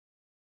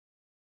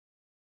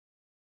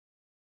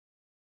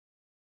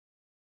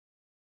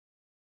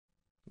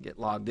Get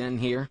logged in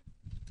here.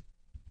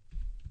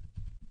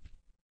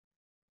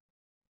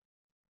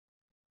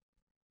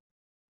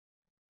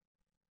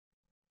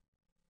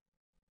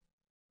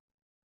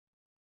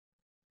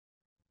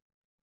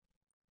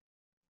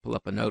 Pull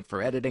up a note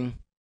for editing.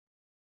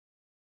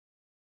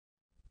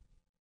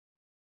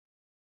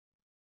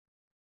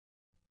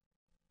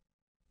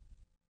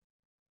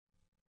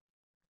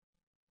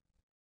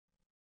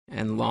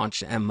 And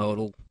launch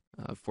Modal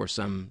for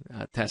some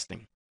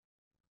testing.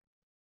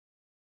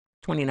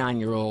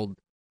 29-year-old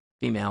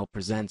female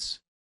presents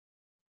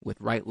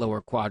with right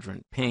lower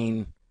quadrant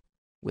pain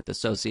with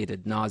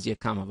associated nausea,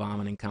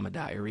 vomiting,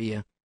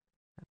 diarrhea.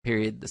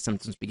 Period. The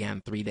symptoms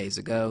began 3 days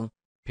ago.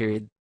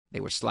 Period. They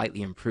were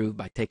slightly improved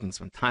by taking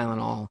some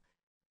Tylenol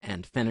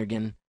and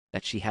Phenergan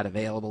that she had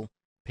available.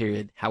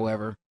 Period.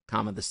 However,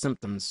 the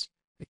symptoms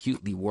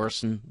acutely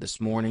worsened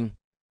this morning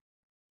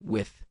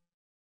with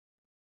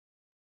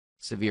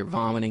severe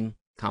vomiting,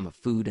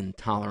 food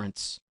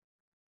intolerance.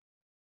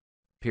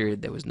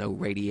 Period. There was no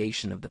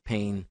radiation of the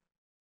pain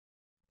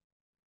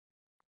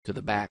to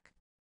the back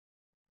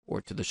or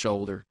to the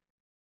shoulder.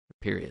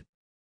 Period.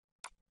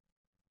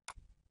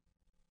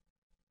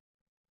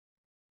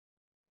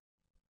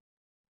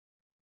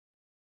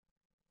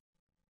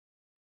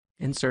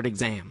 Insert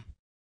exam.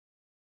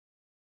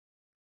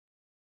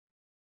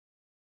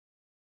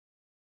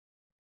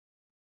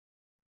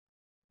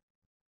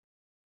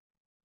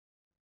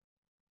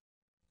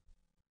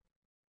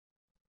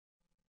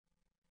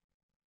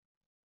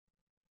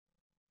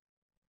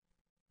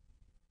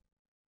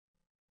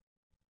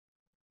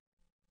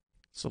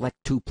 Select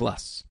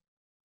 2+.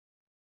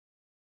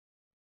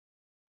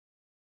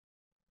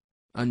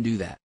 Undo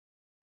that.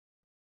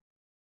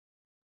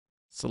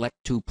 Select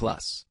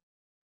 2+.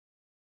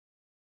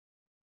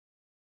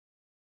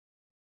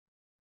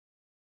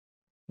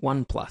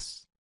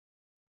 1+.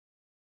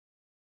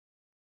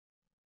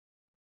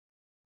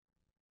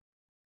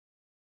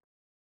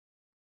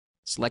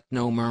 Select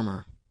no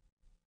murmur.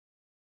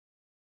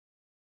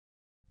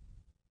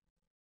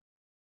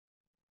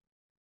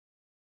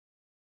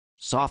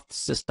 Soft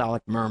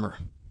systolic murmur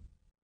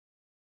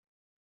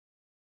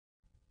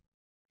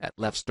at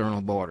left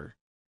sternal border.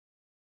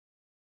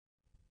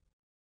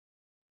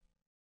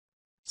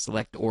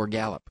 Select or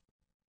gallop.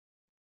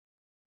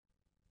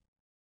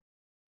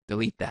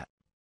 Delete that.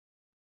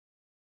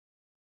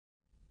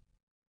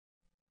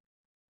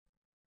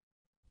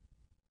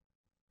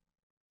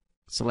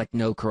 Select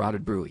no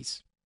carotid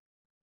bruits.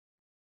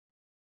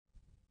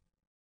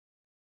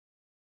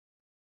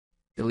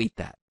 Delete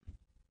that.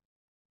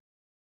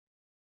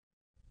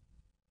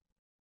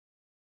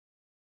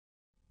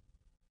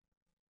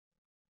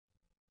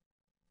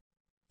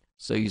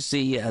 So you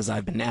see, as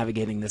I've been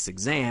navigating this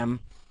exam,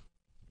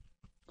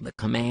 the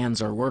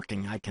commands are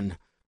working. I can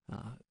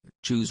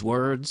choose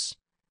words.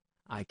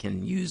 I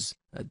can use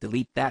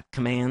delete that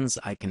commands.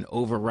 I can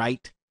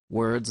overwrite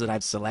words that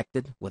I've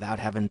selected without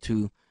having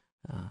to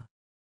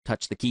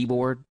touch the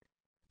keyboard.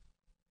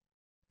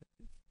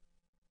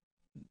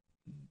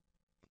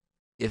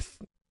 If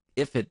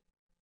it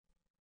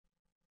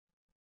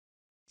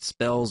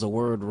spells a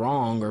word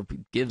wrong or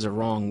gives a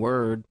wrong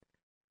word,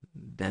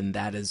 then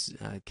that is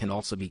can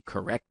also be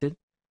corrected.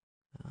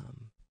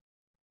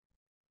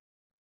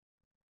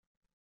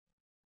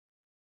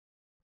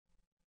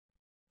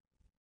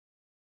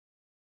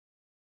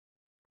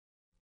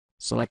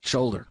 Select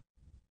shoulder.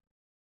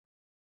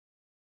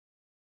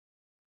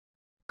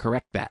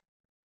 Correct that.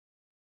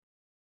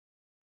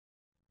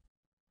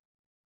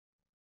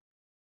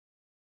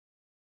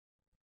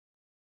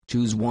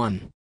 Choose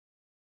 1.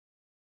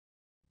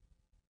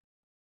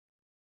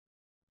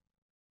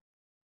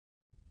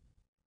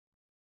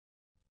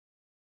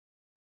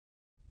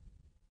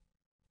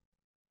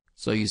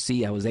 So you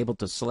see, I was able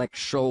to select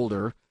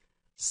shoulder,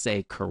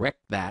 say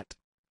correct that,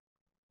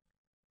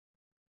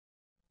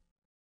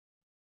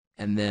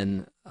 and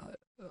then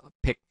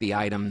pick the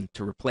item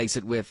to replace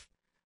it with.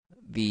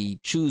 The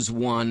choose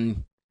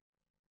 1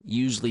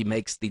 usually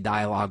makes the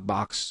dialog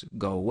box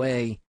go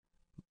away,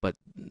 but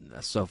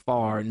so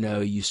far,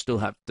 no, you still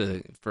have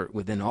to,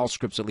 within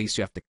Allscripts at least,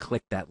 you have to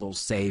click that little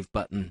save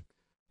button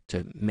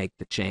to make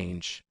the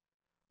change.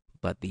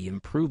 But the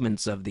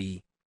improvements of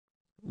the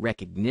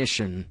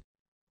recognition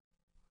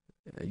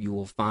you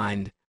will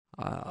find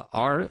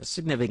are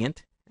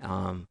significant,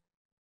 and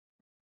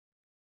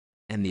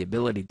the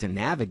ability to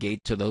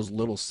navigate to those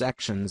little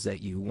sections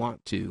that you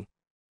want to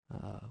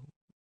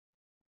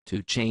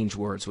change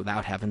words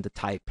without having to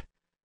type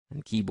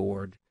and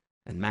keyboard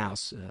and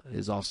mouse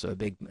is also a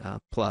big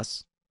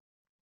plus.